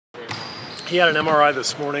He had an MRI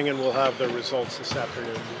this morning, and we'll have the results this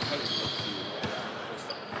afternoon.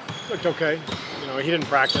 Looked okay. You know, he didn't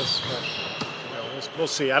practice, but you know, we'll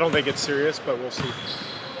see. I don't think it's serious, but we'll see.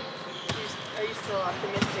 Are you still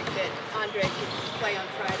optimistic that Andre can play on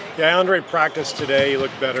Friday? Yeah, Andre practiced today. He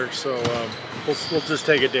looked better, so we'll just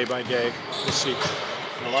take it day by day. We'll see.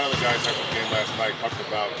 And a lot of the guys after the game last night talked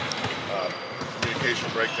about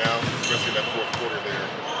communication breakdown, especially in that fourth quarter there.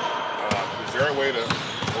 Is there a way to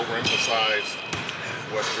overemphasize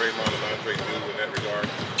what Draymond and Andre do in that regard?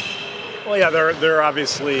 Well, yeah, they're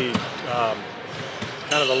obviously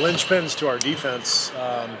kind of the linchpins to our defense,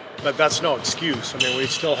 but that's no excuse. I mean, we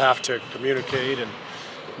still have to communicate and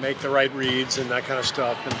make the right reads and that kind of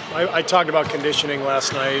stuff. And I talked about conditioning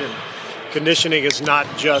last night, and conditioning is not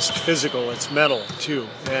just physical, it's mental too.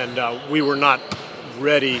 And we were not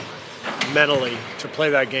ready mentally to play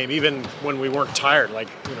that game, even when we weren't tired. Like,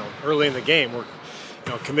 you know, early in the game, we're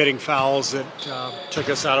committing fouls that took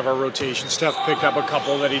us out of our rotation. Steph picked up a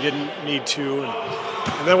couple that he didn't need to,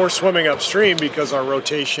 and then we're swimming upstream because our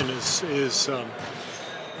rotation is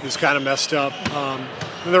kind of messed up.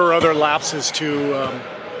 And there were other lapses too.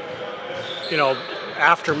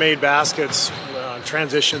 After made baskets,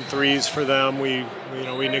 transition threes for them, we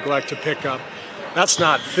neglect to pick up. That's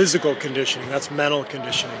not physical conditioning, that's mental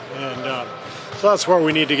conditioning. And so that's where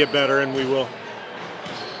we need to get better, and we will.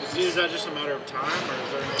 Is that just a matter of time, or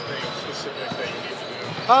is there anything specific that you need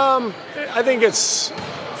to do? I think it's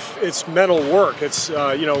mental work. It's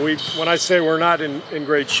when I say we're not in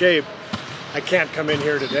great shape, I can't come in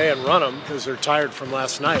here today and run them because they're tired from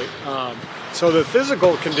last night. So the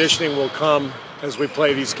physical conditioning will come as we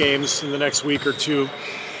play these games in the next week or two.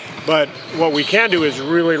 But what we can do is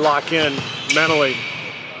really lock in mentally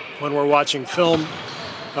when we're watching film,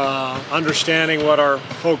 understanding what our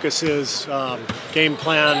focus is, game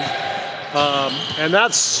plan. And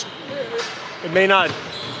it may not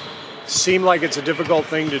seem like it's a difficult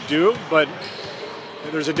thing to do, but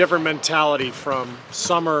there's a different mentality from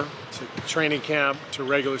summer to training camp to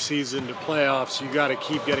regular season to playoffs. You got to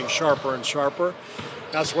keep getting sharper and sharper.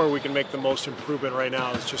 That's where we can make the most improvement right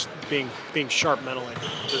now, is just being sharp mentally.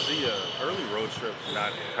 Does the early road trip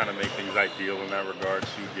not kind of make things ideal in that regard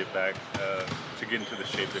to get back, to get into the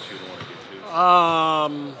shape that you would want to get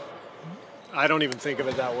to? I don't even think of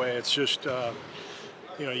it that way. It's just,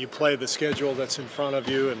 you play the schedule that's in front of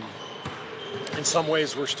you, and in some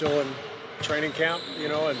ways we're still in training camp,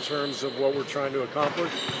 in terms of what we're trying to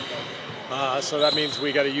accomplish. So that means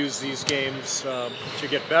we got to use these games to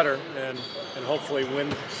get better and hopefully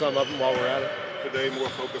win some of them while we're at it. Today, more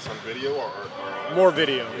focus on video or more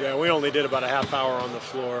video? Yeah, we only did about a half hour on the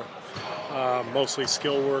floor, mostly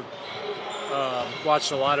skill work.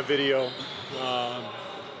 Watched a lot of video.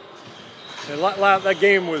 And that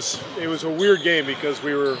game was a weird game because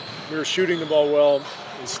we were shooting the ball well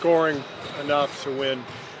and scoring enough to win,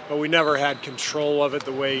 but we never had control of it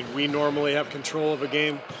the way we normally have control of a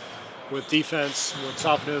game, with defense, with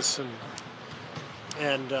toughness,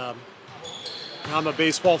 and I'm a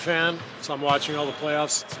baseball fan, so I'm watching all the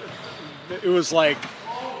playoffs. It was like,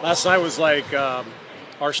 last night was like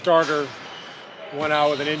our starter went out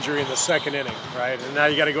with an injury in the second inning, right? And now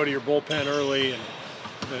you got to go to your bullpen early,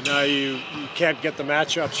 and now you can't get the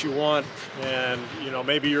matchups you want, and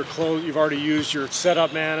maybe you've already used your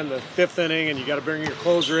setup man in the fifth inning, and you got to bring your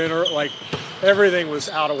closer in, or like everything was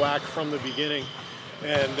out of whack from the beginning.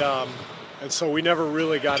 And so we never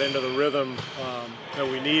really got into the rhythm that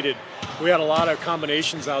we needed. We had a lot of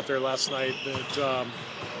combinations out there last night that,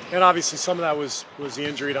 and obviously some of that was the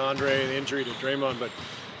injury to Andre and the injury to Draymond,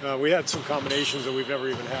 but we had some combinations that we've never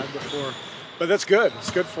even had before. But that's good. It's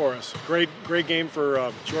good for us. Great game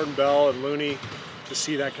for Jordan Bell and Looney to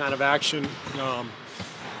see that kind of action.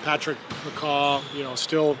 Patrick McCaw,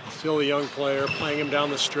 still a young player, playing him down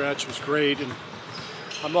the stretch was great. And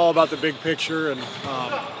I'm all about the big picture, and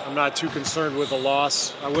I'm not too concerned with the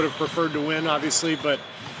loss. I would have preferred to win, obviously, but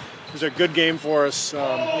it was a good game for us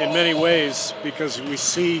in many ways because we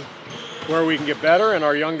see where we can get better, and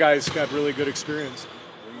our young guys got really good experience.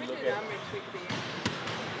 When did Andre tweak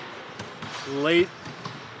the Late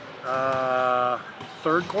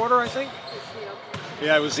third quarter, I think. Is he okay?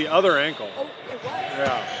 Yeah, it was the other ankle. Oh, it was?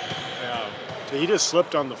 Yeah. So he just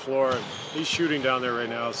slipped on the floor, and he's shooting down there right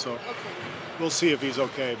now, so Okay. we'll see if he's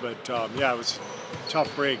okay. But it was a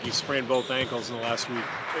tough break. He sprained both ankles in the last week.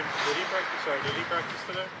 Did he practice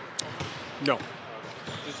today? No.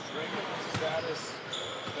 Does Draymond's status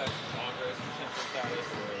affect Andre's potential status?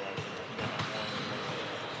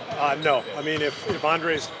 No. I mean, if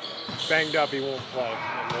Andre's banged up, he won't play,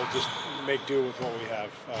 and we'll just make do with what we have.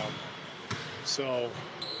 So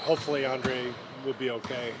hopefully Andre we'll be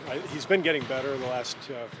okay. He's been getting better the last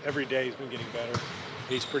every day. He's been getting better.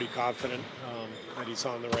 He's pretty confident that he's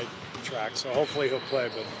on the right track. So hopefully he'll play.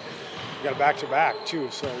 But we got a back-to-back too,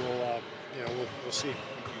 so we'll see. Maybe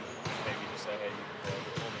just say, hey, you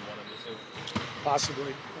only one of the two.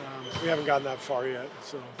 Possibly. We haven't gotten that far yet,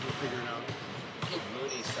 so we'll figure it out.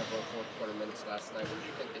 Mooney several fourth-quarter minutes last night. What do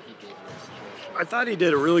you think that he gave in this situation? I thought he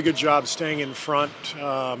did a really good job staying in front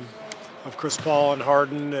of Chris Paul and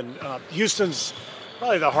Harden. And Houston's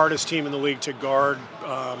probably the hardest team in the league to guard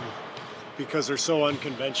because they're so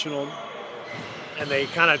unconventional. And they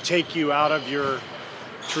kind of take you out of your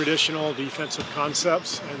traditional defensive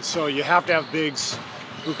concepts. And so you have to have bigs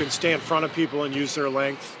who can stay in front of people and use their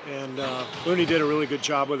length. And Looney did a really good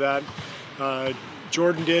job with that.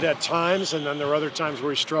 Jordan did at times, and then there were other times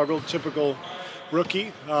where he struggled, typical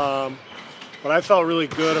rookie. But I felt really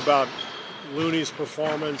good about Looney's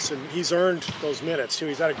performance, and he's earned those minutes too.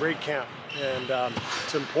 He's had a great camp, and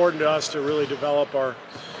it's important to us to really develop our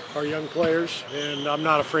young players, and I'm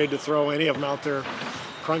not afraid to throw any of them out there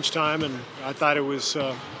crunch time, and I thought it was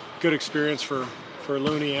a good experience for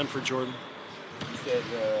Looney and for Jordan. You said,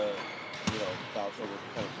 foul trouble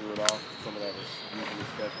kind of threw it off. Some of that was usually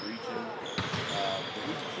Steph reaching. But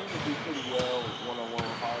we seem to do pretty well one-on-one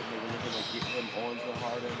with Harden. They were looking to get him onto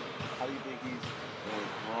Harden. How do you think he's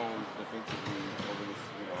grown defensively over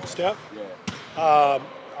this, Steph? Yeah.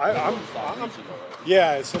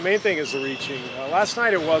 Yeah, so the main thing is the reaching. Last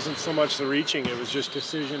night it wasn't so much the reaching, it was just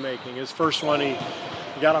decision making. His first one, he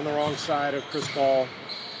got on the wrong side of Chris Paul,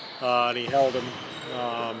 and he held him.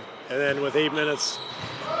 And then with 8 minutes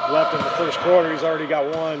left in the first quarter, he's already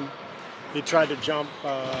got one. He tried to jump,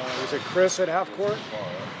 was it Chris at half court?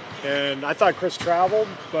 And I thought Chris traveled,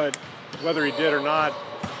 but whether he did or not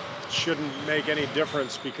shouldn't make any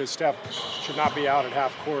difference because Steph should not be out at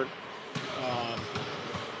half court,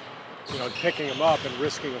 picking him up and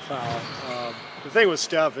risking a foul. The thing with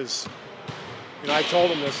Steph is, I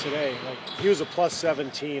told him this today, he was a plus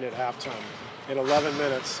 17 at halftime in 11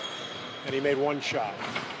 minutes, and he made one shot.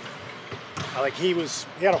 He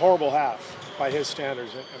had a horrible half by his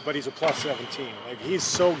standards, but he's a plus 17. He's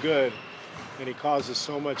so good, and he causes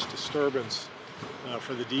so much disturbance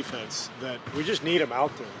for the defense that we just need him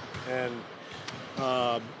out there.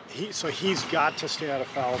 And he's got to stay out of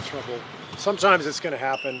foul trouble. Sometimes it's going to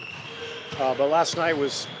happen, but last night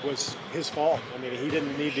was his fault. He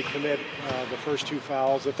didn't need to commit the first two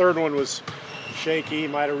fouls. The third one was shaky. He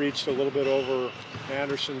might have reached a little bit over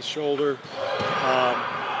Anderson's shoulder.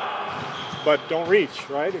 But don't reach,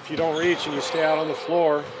 right? If you don't reach and you stay out on the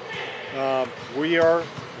floor, we are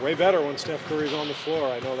way better when Steph Curry's on the floor.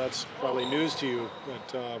 I know that's probably news to you,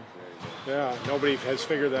 but nobody has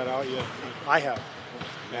figured that out yet. I have.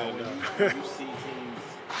 Now, when you see teams,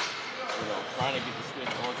 trying to get the switch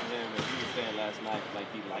onto him, and he was saying last night,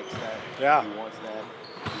 he likes that. Yeah. He wants that.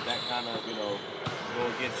 Does that kind of, go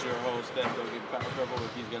against your whole Steph, go get foul trouble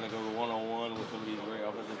if he's going to go one-on-one with some of these great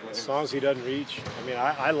offensive players? As long as he doesn't reach.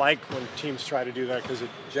 I like when teams try to do that because it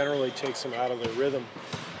generally takes them out of their rhythm.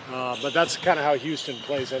 But that's kind of how Houston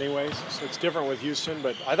plays anyways. So it's different with Houston,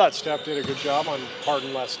 but I thought Steph did a good job on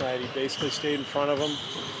Harden last night. He basically stayed in front of him.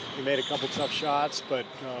 He made a couple tough shots, but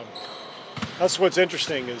that's what's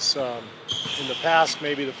interesting is in the past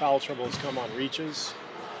maybe the foul trouble has come on reaches.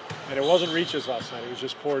 And it wasn't reaches last night. It was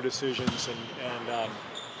just poor decisions, and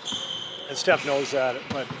Steph knows that.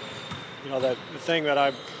 But that the thing that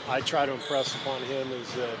I try to impress upon him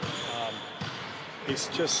is that he's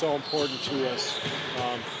just so important to us.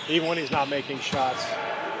 Even when he's not making shots,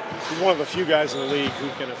 he's one of the few guys in the league who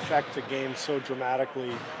can affect the game so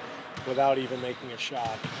dramatically without even making a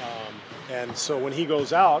shot. And so when he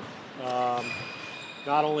goes out,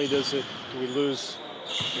 not only do we lose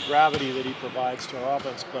the gravity that he provides to our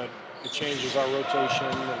offense, but it changes our rotation,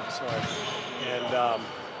 and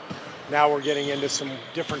now we're getting into some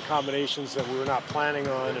different combinations that we were not planning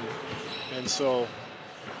on, and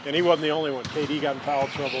he wasn't the only one. KD got in foul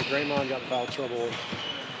trouble, Draymond got in foul trouble.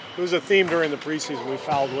 It was a theme during the preseason. We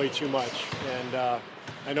fouled way too much, and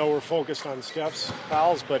I know we're focused on Steph's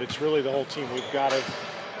fouls, but it's really the whole team. We've got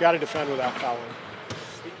to defend without fouling.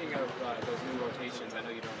 Speaking of those new rotations, I know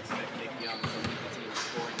you don't expect Nick Young to lead the team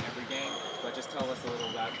scoring every game, but just tell us a little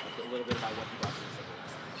bit about what he brought to the last.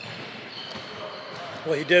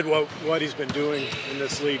 Well, he did what he's been doing in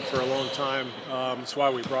this league for a long time. That's why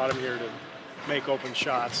we brought him here to make open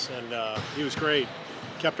shots, and he was great.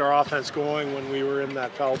 Kept our offense going when we were in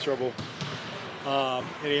that foul trouble, and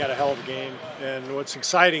he had a hell of a game. And what's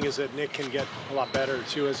exciting is that Nick can get a lot better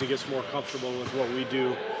too as he gets more comfortable with what we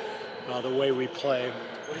do, the way we play.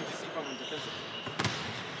 What did you see from him defensively?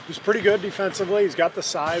 He's pretty good defensively. He's got the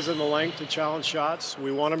size and the length to challenge shots.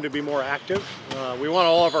 We want him to be more active. We want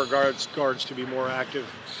all of our guards to be more active,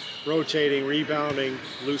 rotating, rebounding,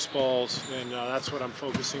 loose balls, and that's what I'm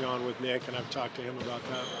focusing on with Nick, and I've talked to him about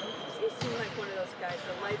that. He seems like one of those guys,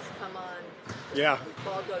 the lights come on, Yeah. the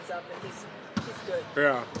ball goes up, and he's good.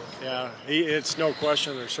 Yeah. It's no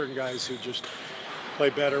question there's certain guys who just play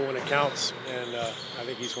better when it counts, and I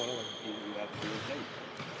think he's one of them. You have to be in shape.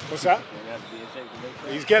 What's that? You have to be in shape to make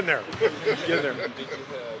that. He's getting there. He's getting there. Did you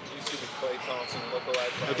see the Klay Thompson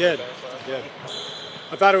lookalike? I did.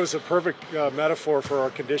 I thought it was a perfect metaphor for our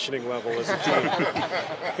conditioning level as a team.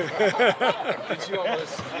 Did you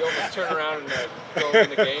almost turn around and go in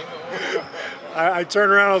the game? I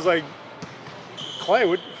turned around. I was like,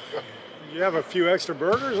 Klay, you have a few extra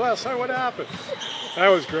burgers last night? What happened? That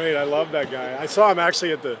was great. I love that guy. I saw him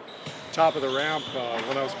actually at the top of the ramp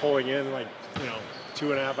when I was pulling in,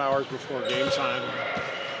 2.5 hours before game time.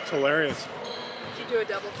 It's hilarious. Did you do a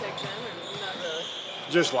double take then, or not really?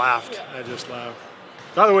 Just laughed. Yeah. I just laughed.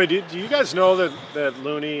 By the way, do you guys know that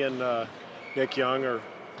Looney and Nick Young are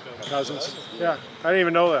cousins? Yeah, I didn't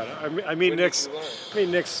even know that. I meet Nick's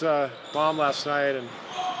mom last night, and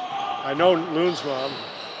I know Loon's mom.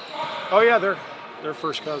 Oh yeah, they're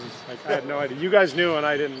first cousins. I had no idea. You guys knew and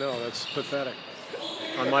I didn't know. That's pathetic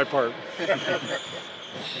on my part.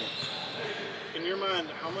 In your mind,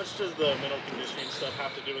 how much does the mental conditioning stuff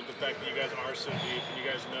have to do with the fact that you guys are so deep and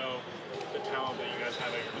you guys know the talent that you guys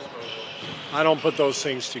have at your disposal? I don't put those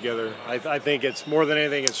things together. I think it's more than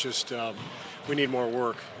anything, it's just we need more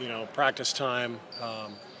work, practice time,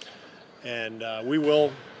 and we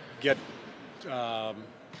will get to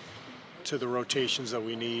the rotations that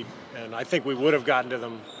we need. And I think we would have gotten to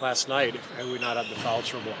them last night had we not had the foul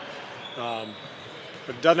trouble.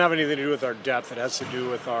 But it doesn't have anything to do with our depth. It has to do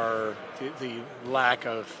with the lack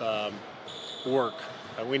of work.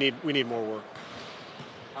 We need more work.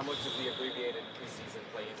 How much does the abbreviated preseason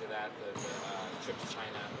play into that? The trip to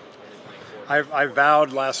China, only playing 4 I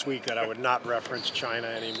vowed last week that I would not reference China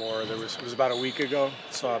anymore. It was about a week ago,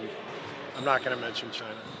 so I'm not going to mention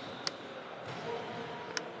China.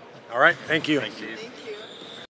 All right, thank you. Thank you.